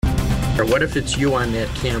Or what if it's you on that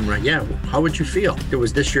camera? Yeah, how would you feel?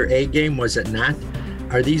 Was this your A game? Was it not?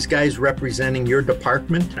 Are these guys representing your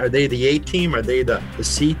department? Are they the A team? Are they the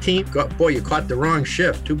C team? Boy, you caught the wrong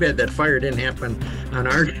shift. Too bad that fire didn't happen on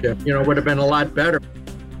our shift. You know, it would have been a lot better.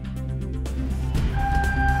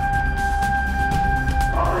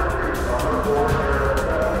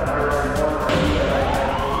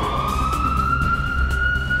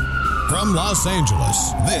 From Los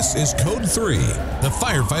Angeles, this is Code 3, the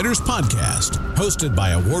Firefighters Podcast, hosted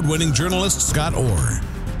by award-winning journalist Scott Orr.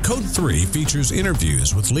 Code 3 features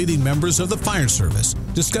interviews with leading members of the fire service,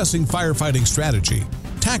 discussing firefighting strategy,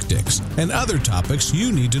 tactics, and other topics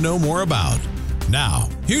you need to know more about. Now,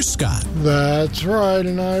 here's Scott. That's right,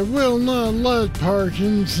 and I will not let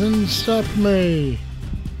Parkinson's stop me.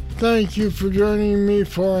 Thank you for joining me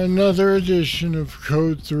for another edition of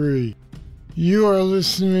Code 3. You are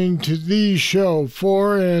listening to the show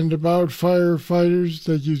for and about firefighters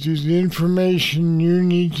that gives you the information you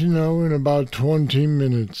need to know in about 20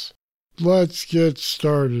 minutes. Let's get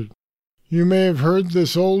started. You may have heard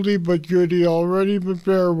this oldie but goodie already, but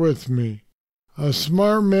bear with me. A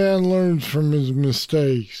smart man learns from his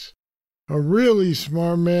mistakes. A really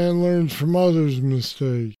smart man learns from others'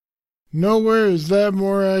 mistakes. Nowhere is that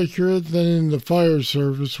more accurate than in the fire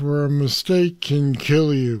service, where a mistake can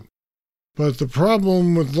kill you. But the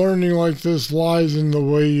problem with learning like this lies in the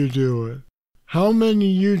way you do it. How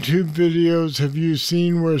many YouTube videos have you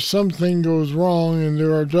seen where something goes wrong and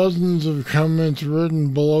there are dozens of comments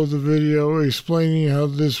written below the video explaining how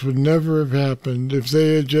this would never have happened if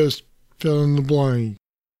they had just fill in the blank?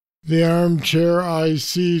 The armchair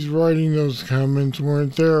ICs writing those comments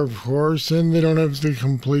weren't there, of course, and they don't have the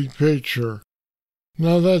complete picture.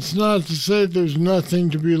 Now that's not to say there's nothing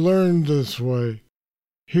to be learned this way.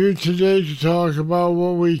 Here today to talk about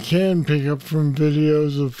what we can pick up from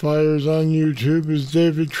videos of fires on YouTube is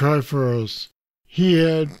David Tryforos. He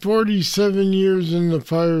had 47 years in the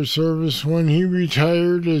fire service when he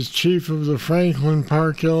retired as chief of the Franklin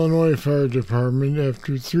Park, Illinois Fire Department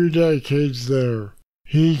after 3 decades there.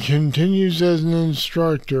 He continues as an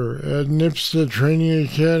instructor at NIPSA Training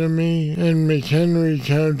Academy and McHenry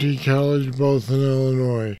County College, both in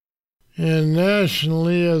Illinois, and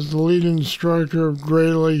nationally as the lead instructor of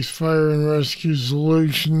Great Lakes Fire and Rescue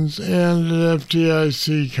Solutions and at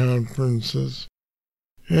FDIC conferences.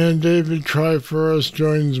 And David Tryforos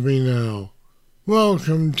joins me now.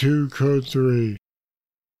 Welcome to Code 3.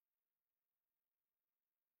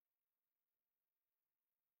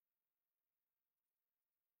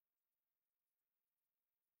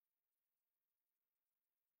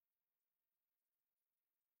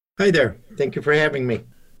 Hi there. Thank you for having me.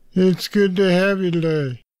 It's good to have you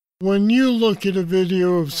today. When you look at a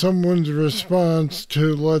video of someone's response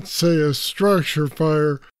to, let's say, a structure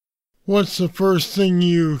fire, what's the first thing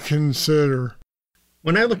you consider?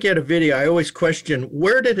 When I look at a video, I always question,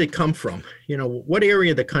 where did it come from? You know, what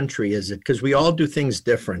area of the country is it? Because we all do things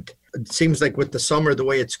different. It seems like with the summer, the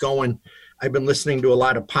way it's going, I've been listening to a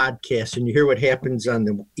lot of podcasts, and you hear what happens on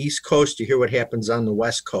the East Coast, you hear what happens on the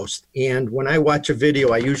West Coast. And when I watch a video,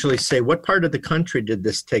 I usually say, what part of the country did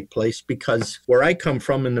this take place? Because where I come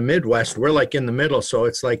from in the Midwest, we're like in the middle. So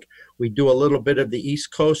it's like we do a little bit of the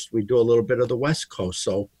East Coast, we do a little bit of the West Coast.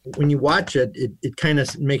 So when you watch it, it kind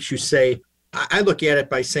of makes you say, I look at it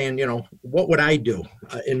by saying, you know, what would I do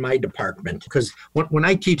in my department? Because when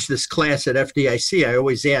I teach this class at FDIC, I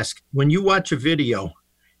always ask, when you watch a video,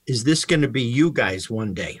 is this going to be you guys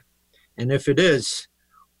one day? And if it is,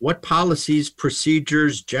 what policies,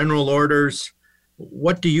 procedures, general orders,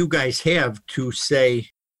 what do you guys have to say,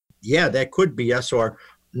 yeah, that could be us, or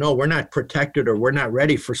no, we're not protected, or we're not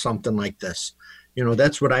ready for something like this? You know,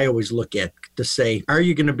 that's what I always look at to say, are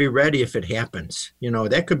you going to be ready if it happens? You know,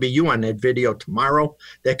 that could be you on that video tomorrow.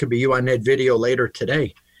 That could be you on that video later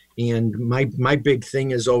today. And my big thing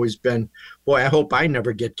has always been, boy, I hope I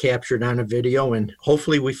never get captured on a video. And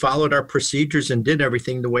hopefully we followed our procedures and did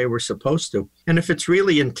everything the way we're supposed to. And if it's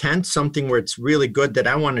really intense, something where it's really good that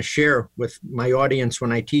I want to share with my audience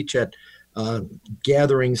when I teach at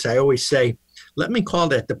gatherings, I always say, let me call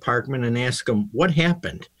that department and ask them, what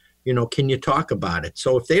happened? You know, can you talk about it?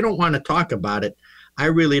 So if they don't want to talk about it, I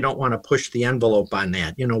really don't want to push the envelope on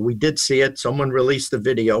that. You know, we did see it. Someone released the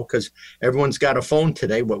video because everyone's got a phone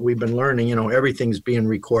today. What we've been learning, you know, everything's being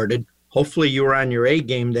recorded. Hopefully you were on your A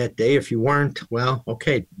game that day. If you weren't, well,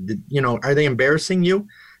 okay. You know, are they embarrassing you?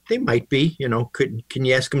 They might be. You know, can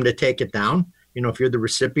you ask them to take it down? You know, if you're the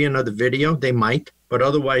recipient of the video, they might. But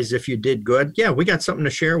otherwise, if you did good, yeah, we got something to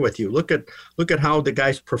share with you. Look at how the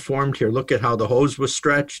guys performed here. Look at how the hose was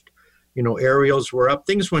stretched. You know, aerials were up.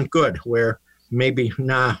 Things went good where maybe,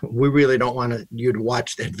 nah, we really don't want you to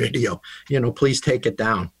watch that video. Please take it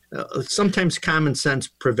down. Sometimes common sense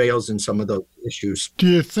prevails in some of those issues. Do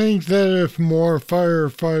you think that if more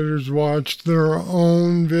firefighters watched their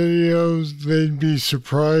own videos, they'd be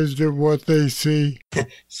surprised at what they see?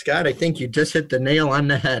 Scott, I think you just hit the nail on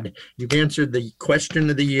the head. You've answered the question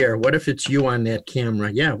of the year. What if it's you on that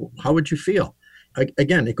camera? Yeah, how would you feel?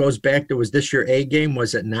 Again, it goes back to, was this your A game?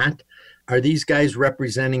 Was it not? Are these guys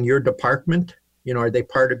representing your department? Are they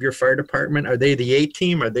part of your fire department? Are they the A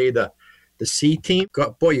team? Are they the C team?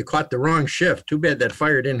 Boy, you caught the wrong shift. Too bad that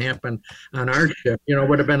fire didn't happen on our shift.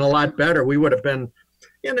 Would have been a lot better. We would have been,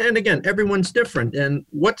 and again, everyone's different. And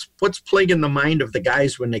what's plaguing the mind of the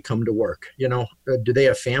guys when they come to work? Do they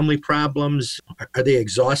have family problems? Are they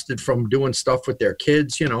exhausted from doing stuff with their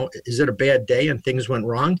kids? Is it a bad day and things went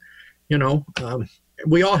wrong?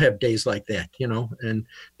 We all have days like that, and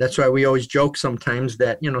that's why we always joke sometimes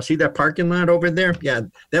that, see that parking lot over there? Yeah,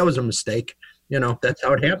 that was a mistake. That's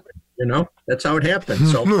how it happened. That's how it happened.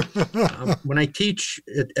 So when I teach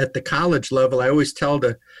at the college level, I always tell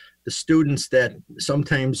the students that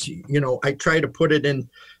sometimes, I try to put it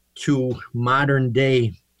into modern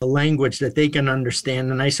day language that they can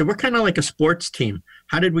understand. And I said, we're kind of like a sports team.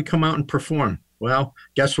 How did we come out and perform? Well,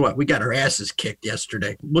 guess what? We got our asses kicked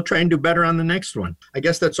yesterday. We'll try and do better on the next one. I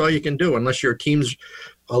guess that's all you can do, unless your team's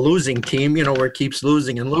a losing team, where it keeps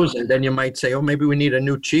losing and losing. Then you might say, oh, maybe we need a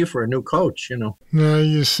new chief or a new coach, Now,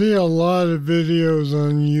 you see a lot of videos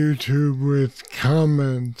on YouTube with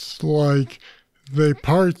comments like, they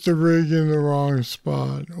parked the rig in the wrong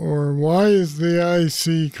spot, or why is the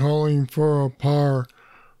IC calling for a par?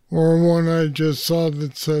 Or one I just saw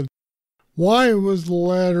that said, why was the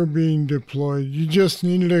ladder being deployed? You just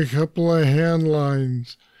needed a couple of hand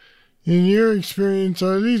lines. In your experience,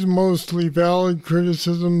 are these mostly valid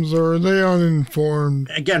criticisms, or are they uninformed?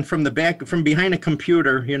 Again, from behind a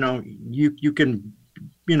computer, you can,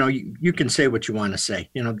 you can say what you want to say.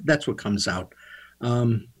 That's what comes out.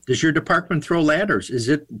 Does your department throw ladders? Is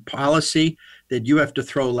it policy that you have to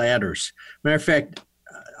throw ladders? Matter of fact,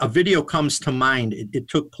 a video comes to mind. It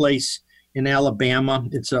took place in Alabama.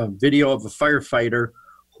 It's a video of a firefighter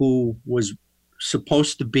who was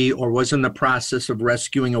supposed to be or was in the process of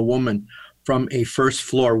rescuing a woman from a first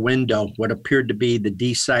floor window, what appeared to be the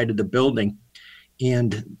D side of the building.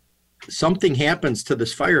 And something happens to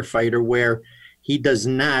this firefighter where he does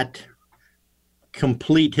not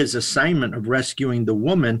complete his assignment of rescuing the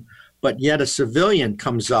woman, but yet a civilian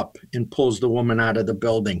comes up and pulls the woman out of the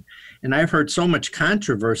building. And I've heard so much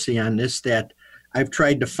controversy on this that I've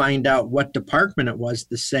tried to find out what department it was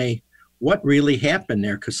to say what really happened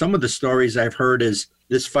there. Because some of the stories I've heard is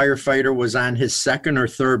this firefighter was on his second or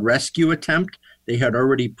third rescue attempt. They had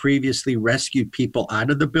already previously rescued people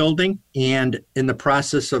out of the building. And in the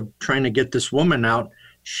process of trying to get this woman out,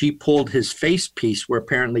 she pulled his face piece, where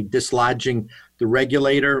apparently dislodging the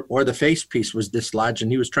regulator or the face piece was dislodged,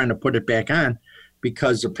 and he was trying to put it back on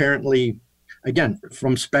because apparently, again,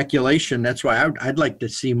 from speculation, that's why I'd like to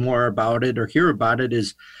see more about it or hear about it,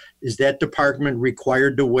 is that department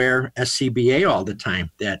required to wear SCBA all the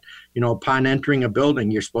time? That, upon entering a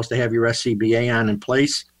building, you're supposed to have your SCBA on in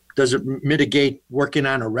place. Does it mitigate working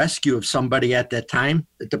on a rescue of somebody at that time?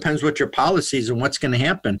 It depends what your policies and what's going to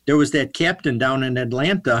happen. There was that captain down in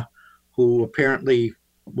Atlanta who apparently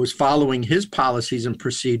was following his policies and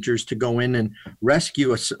procedures to go in and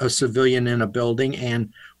rescue a civilian in a building,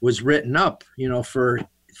 and was written up, for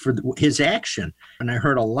his action. And I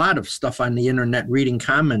heard a lot of stuff on the internet, reading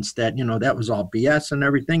comments that, that was all BS and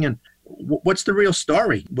everything. And what's the real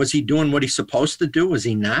story? Was he doing what he's supposed to do? Was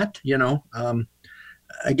he not?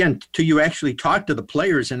 Again, till you actually talk to the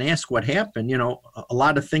players and ask what happened, a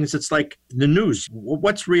lot of things, it's like the news.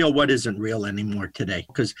 What's real, what isn't real anymore today?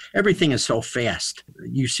 Because everything is so fast.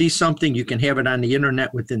 You see something, you can have it on the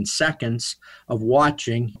internet within seconds of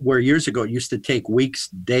watching, where years ago it used to take weeks,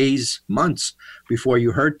 days, months before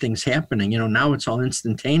you heard things happening. Now it's all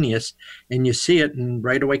instantaneous, and you see it and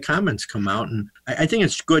right away comments come out. And I think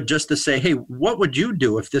it's good just to say, hey, what would you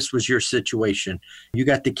do if this was your situation? You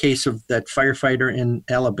got the case of that firefighter in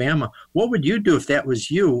Alabama. What would you do if that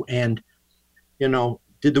was you? And,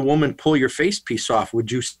 did the woman pull your face piece off?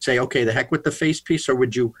 Would you say, okay, the heck with the face piece? Or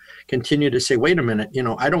would you continue to say, wait a minute,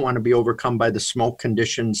 I don't want to be overcome by the smoke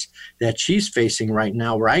conditions that she's facing right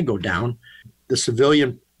now where I go down. The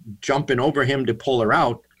civilian jumping over him to pull her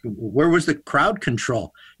out. Where was the crowd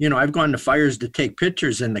control? I've gone to fires to take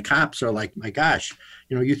pictures, and the cops are like, my gosh,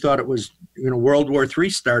 you thought it was, World War III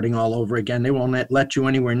starting all over again. They won't let you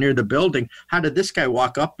anywhere near the building. How did this guy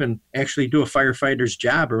walk up and actually do a firefighter's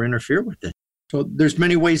job or interfere with it? So there's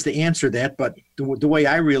many ways to answer that, but the way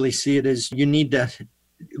I really see it is you need to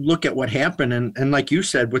look at what happened. And like you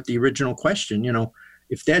said with the original question,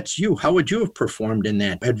 if that's you, how would you have performed in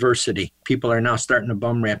that adversity? People are now starting to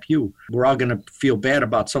bum rap you. We're all going to feel bad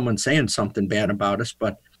about someone saying something bad about us,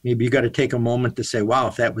 but maybe you got to take a moment to say, wow,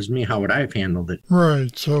 if that was me, how would I have handled it?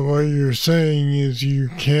 Right. So what you're saying is you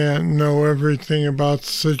can't know everything about the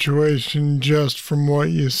situation just from what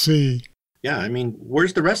you see. Yeah, I mean,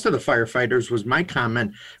 where's the rest of the firefighters was my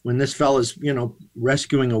comment when this fella's,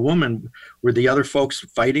 rescuing a woman. Were the other folks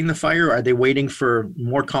fighting the fire? Are they waiting for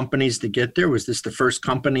more companies to get there? Was this the first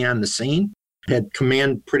company on the scene? Had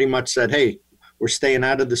command pretty much said, hey, we're staying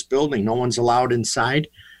out of this building. No one's allowed inside.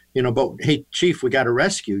 But hey, chief, we got to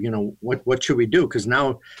rescue. What should we do? Because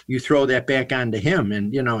now you throw that back onto him.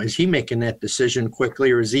 And, is he making that decision quickly,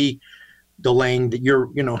 or is he delaying that you're,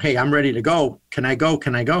 hey, I'm ready to go. Can I go?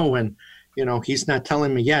 Can I go? And he's not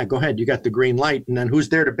telling me, yeah, go ahead. You got the green light. And then who's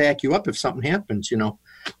there to back you up if something happens?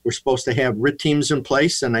 We're supposed to have RIT teams in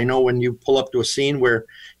place. And I know when you pull up to a scene where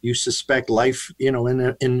you suspect life,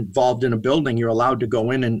 involved in a building, you're allowed to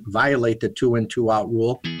go in and violate the 2 in, 2 out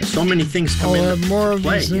rule. So many things come into play. I'll have more of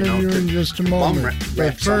this interview in just a moment.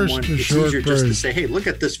 But first, a short break. Just to say, hey, look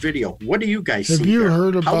at this video. What do you guys see? Have you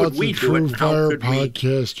heard about how would we the do True it? How Fire could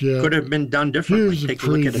podcast yet? Could have been done differently. Take a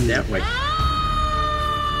look at it that way.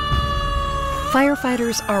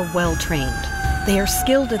 Firefighters are well trained. They are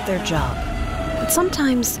skilled at their job. But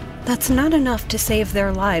sometimes that's not enough to save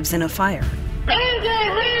their lives in a fire.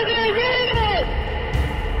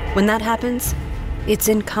 When that happens, it's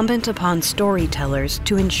incumbent upon storytellers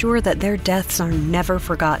to ensure that their deaths are never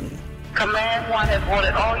forgotten. Command 1 has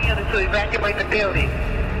ordered all units to evacuate the building.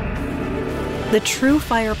 The True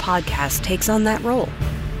Fire podcast takes on that role.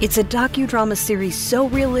 It's a docudrama series so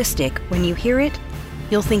realistic, when you hear it,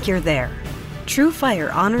 you'll think you're there. True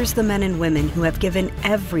Fire honors the men and women who have given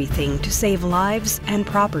everything to save lives and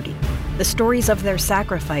property. The stories of their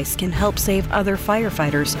sacrifice can help save other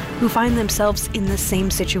firefighters who find themselves in the same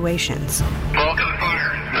situations. Fall to the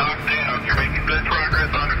fire. Knock down. You're making good progress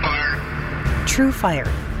under fire. True Fire.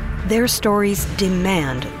 Their stories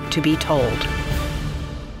demand to be told.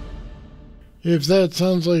 If that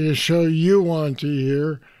sounds like a show you want to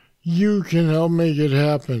hear, you can help make it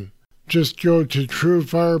happen. Just go to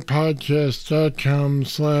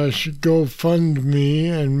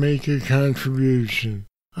truefirepodcast.com/GoFundMe and make a contribution.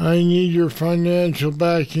 I need your financial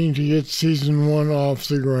backing to get season 1 off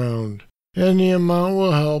the ground. Any amount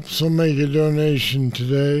will help, so make a donation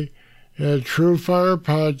today at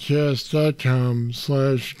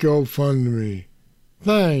truefirepodcast.com/GoFundMe.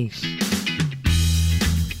 Thanks.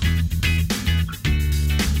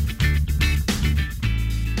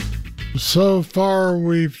 So far,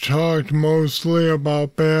 we've talked mostly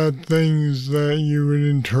about bad things that you would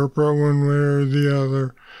interpret one way or the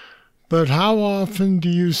other. But how often do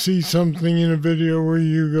you see something in a video where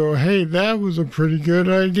you go, hey, that was a pretty good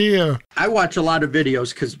idea? I watch a lot of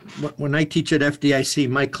videos because when I teach at FDIC,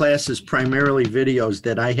 my class is primarily videos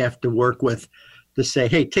that I have to work with to say,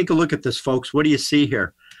 hey, take a look at this, folks. What do you see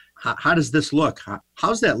here? How does this look?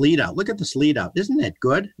 How's that lead out? Look at this lead out. Isn't that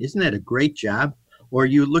good? Isn't that a great job? Or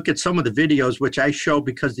you look at some of the videos, which I show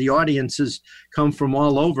because the audiences come from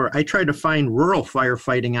all over. I try to find rural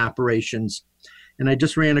firefighting operations. And I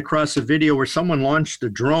just ran across a video where someone launched a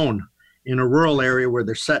drone in a rural area where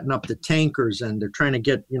they're setting up the tankers and they're trying to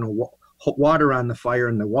get, water on the fire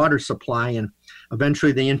and the water supply. And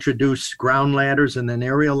eventually they introduce ground ladders and then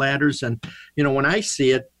aerial ladders. And, when I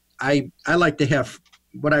see it, I like to have,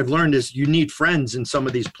 what I've learned is you need friends in some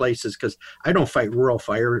of these places because I don't fight rural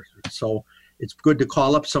fire. So it's good to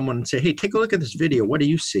call up someone and say, hey, take a look at this video. What do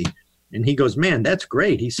you see? And he goes, man, that's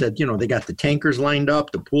great. He said, they got the tankers lined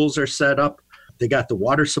up. The pools are set up. They got the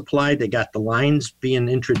water supply. They got the lines being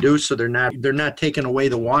introduced. So they're not taking away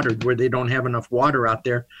the water where they don't have enough water out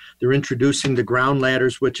there. They're introducing the ground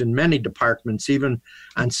ladders, which in many departments, even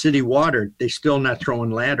on city water, they're still not throwing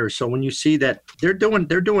ladders. So when you see that they're doing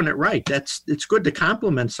it right, it's good to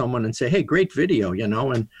compliment someone and say, hey, great video,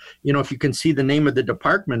 and, if you can see the name of the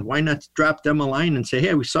department, why not drop them a line and say,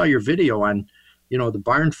 hey, we saw your video on, the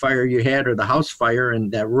barn fire you had or the house fire in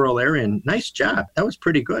that rural area. And nice job. That was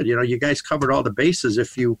pretty good. You guys covered all the bases.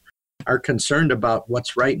 If you are concerned about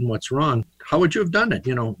what's right and what's wrong, how would you have done it?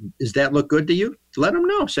 Does that look good to you? Let them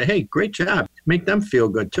know. Say, hey, great job. Make them feel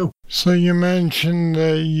good too. So you mentioned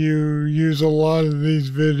that you use a lot of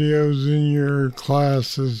these videos in your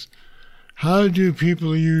classes. How do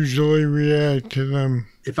people usually react to them?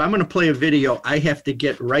 If I'm going to play a video, I have to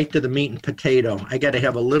get right to the meat and potato. I got to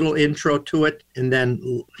have a little intro to it and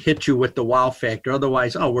then hit you with the wow factor.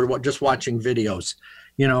 Otherwise, we're just watching videos.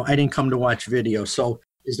 I didn't come to watch video. So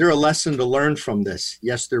is there a lesson to learn from this?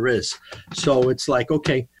 Yes, there is. So it's like,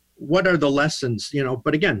 okay, what are the lessons,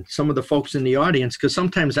 but again, some of the folks in the audience, because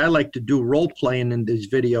sometimes I like to do role playing in these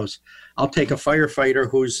videos. I'll take a firefighter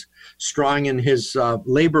who's strong in his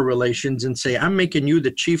labor relations and say, I'm making you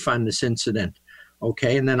the chief on this incident.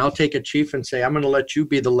 Okay. And then I'll take a chief and say, I'm going to let you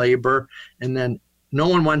be the labor. And then no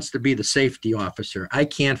one wants to be the safety officer. I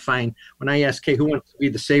can't find, when I ask, hey, who wants to be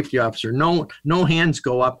the safety officer? No hands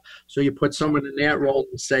go up. So you put someone in that role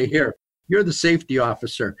and say, here, you're the safety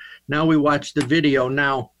officer. Now we watch the video.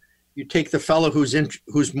 Now you take the fellow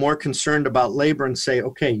who's more concerned about labor and say,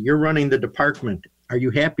 okay, you're running the department. Are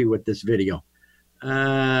you happy with this video?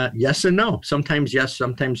 Yes and no. Sometimes yes,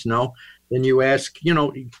 sometimes no. Then you ask,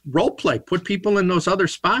 role play, put people in those other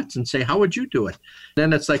spots and say, how would you do it?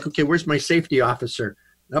 Then it's like, okay, where's my safety officer?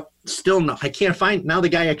 Nope, still no. I can't find. Now the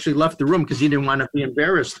guy actually left the room because he didn't want to be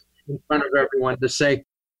embarrassed in front of everyone to say,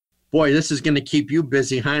 boy, this is going to keep you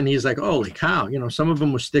busy, huh? And he's like, holy cow. Some of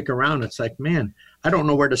them will stick around. It's like, man, I don't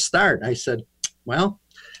know where to start. I said, well,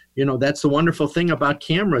 that's the wonderful thing about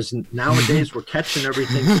cameras. Nowadays we're catching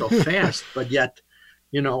everything so fast, but yet,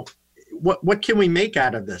 what can we make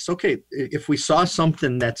out of this? Okay, if we saw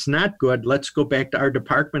something that's not good, let's go back to our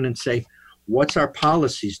department and say, what's our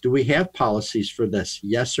policies? Do we have policies for this?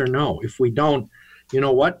 Yes or no? If we don't, you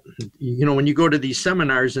know what? When you go to these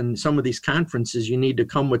seminars and some of these conferences, you need to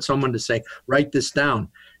come with someone to say, write this down.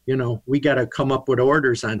 We got to come up with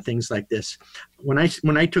orders on things like this. When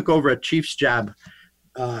I took over a chief's job,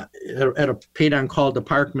 at a paid-on-call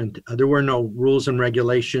department, there were no rules and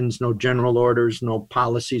regulations, no general orders, no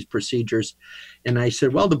policies, procedures. And I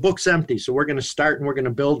said, well, the book's empty, so we're going to start and we're going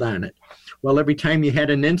to build on it. Well, every time you had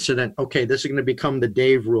an incident, okay, this is going to become the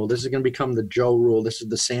Dave rule. This is going to become the Joe rule. This is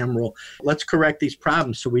the Sam rule. Let's correct these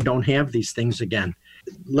problems so we don't have these things again.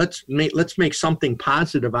 Let's make something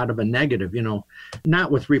positive out of a negative,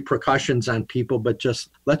 not with repercussions on people, but just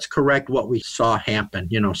let's correct what we saw happen,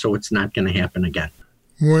 so it's not going to happen again.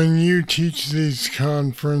 When you teach these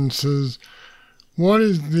conferences, what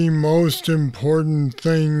is the most important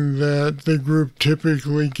thing that the group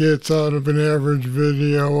typically gets out of an average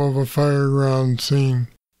video of a fireground scene?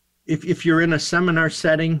 If you're in a seminar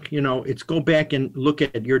setting, it's go back and look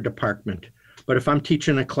at your department. But if I'm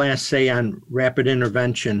teaching a class, say on rapid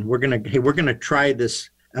intervention, we're gonna try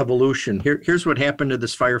this evolution. Here's what happened to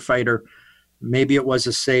this firefighter. Maybe it was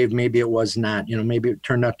a save, maybe it was not. Maybe it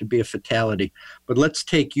turned out to be a fatality. But let's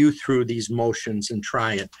take you through these motions and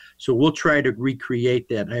try it. So we'll try to recreate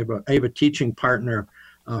that. I have a teaching partner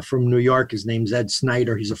from New York. His name's Ed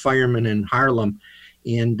Snyder. He's a fireman in Harlem,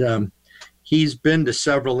 and he's been to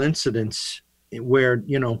several incidents where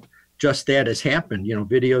just that has happened.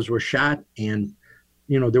 Videos were shot, and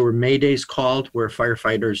there were maydays called where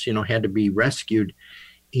firefighters had to be rescued,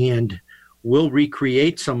 and we'll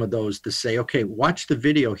recreate some of those to say, okay, watch the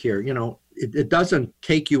video here. It doesn't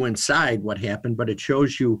take you inside what happened, but it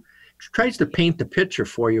shows you, tries to paint the picture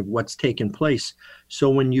for you of what's taken place. So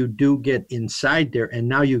when you do get inside there and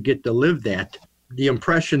now you get to live that, the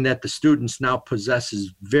impression that the students now possess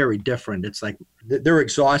is very different. It's like they're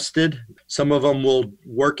exhausted. Some of them will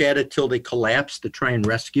work at it till they collapse to try and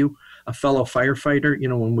rescue a fellow firefighter.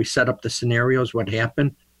 When we set up the scenarios, what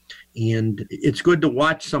happened. And it's good to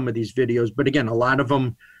watch some of these videos. But again, a lot of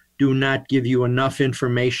them do not give you enough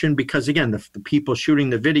information because, again, the people shooting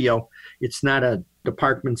the video, it's not a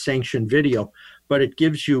department-sanctioned video, but it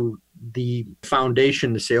gives you the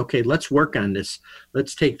foundation to say, okay, let's work on this.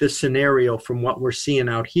 Let's take this scenario from what we're seeing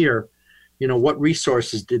out here. What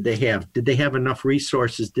resources did they have? Did they have enough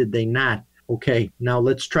resources? Did they not? Okay, now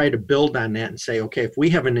let's try to build on that and say, okay, if we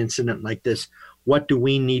have an incident like this, what do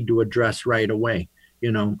we need to address right away?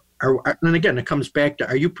 And again, it comes back to,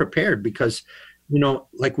 are you prepared? Because,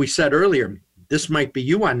 like we said earlier, this might be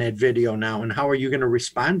you on that video now, and how are you going to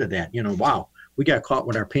respond to that? Wow, we got caught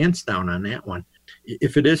with our pants down on that one.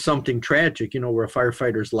 If it is something tragic, where a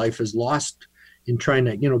firefighter's life is lost in trying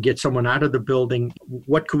to, get someone out of the building,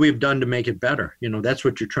 what could we have done to make it better? That's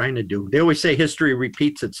what you're trying to do. They always say history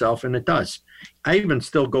repeats itself, and it does. I even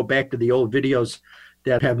still go back to the old videos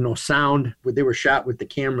that have no sound, where they were shot with the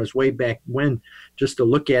cameras way back when, just to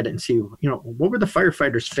look at it and see, what were the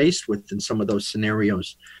firefighters faced with in some of those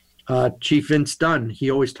scenarios. Chief Vince Dunn, he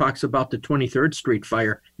always talks about the 23rd Street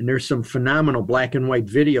fire, and there's some phenomenal black and white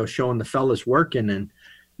video showing the fellas working, and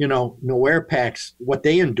no air packs, what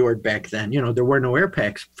they endured back then. There were no air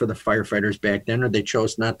packs for the firefighters back then, or they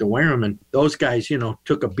chose not to wear them. And those guys,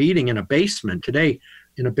 took a beating in a basement. Today,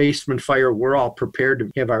 in a basement fire, we're all prepared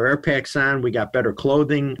to have our air packs on. We got better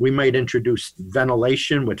clothing. We might introduce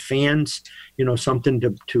ventilation with fans, something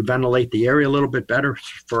to ventilate the area a little bit better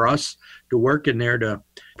for us to work in there to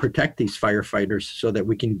protect these firefighters so that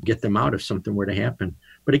we can get them out if something were to happen.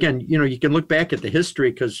 But again, you can look back at the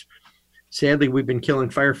history because sadly we've been killing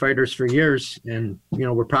firefighters for years, and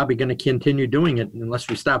we're probably going to continue doing it unless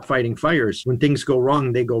we stop fighting fires. When things go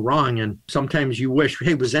wrong, they go wrong. And sometimes you wish,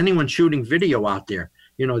 hey, was anyone shooting video out there?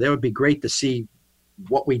 That would be great to see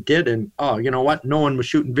what we did. And, you know what? No one was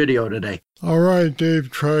shooting video today. All right,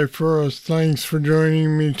 Dave Tryforest, thanks for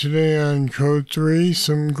joining me today on Code 3.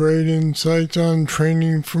 Some great insights on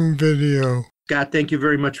training from video. Scott, thank you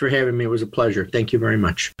very much for having me. It was a pleasure. Thank you very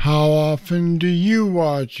much. How often do you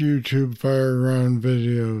watch YouTube fireground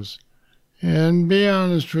videos? And be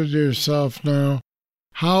honest with yourself now.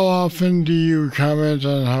 How often do you comment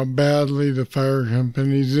on how badly the fire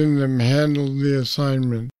companies in them handled the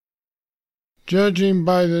assignment? Judging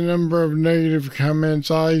by the number of negative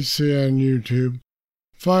comments I see on YouTube,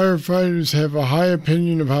 firefighters have a high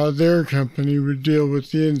opinion of how their company would deal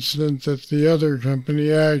with the incident that the other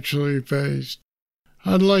company actually faced.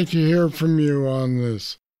 I'd like to hear from you on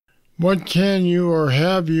this. What can you or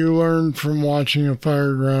have you learned from watching a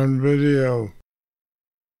fireground video?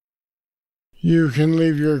 You can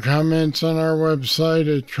leave your comments on our website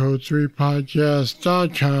at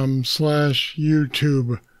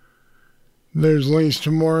code3podcast.com/YouTube. There's links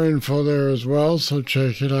to more info there as well, so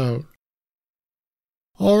check it out.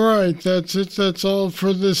 All right, that's it. That's all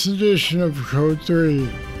for this edition of Code 3.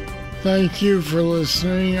 Thank you for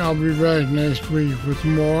listening. I'll be back next week with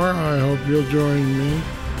more. I hope you'll join me.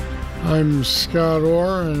 I'm Scott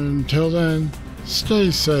Orr, and until then,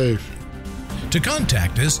 stay safe. To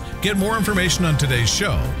contact us, get more information on today's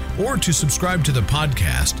show, or to subscribe to the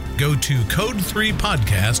podcast, go to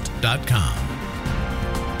code3podcast.com.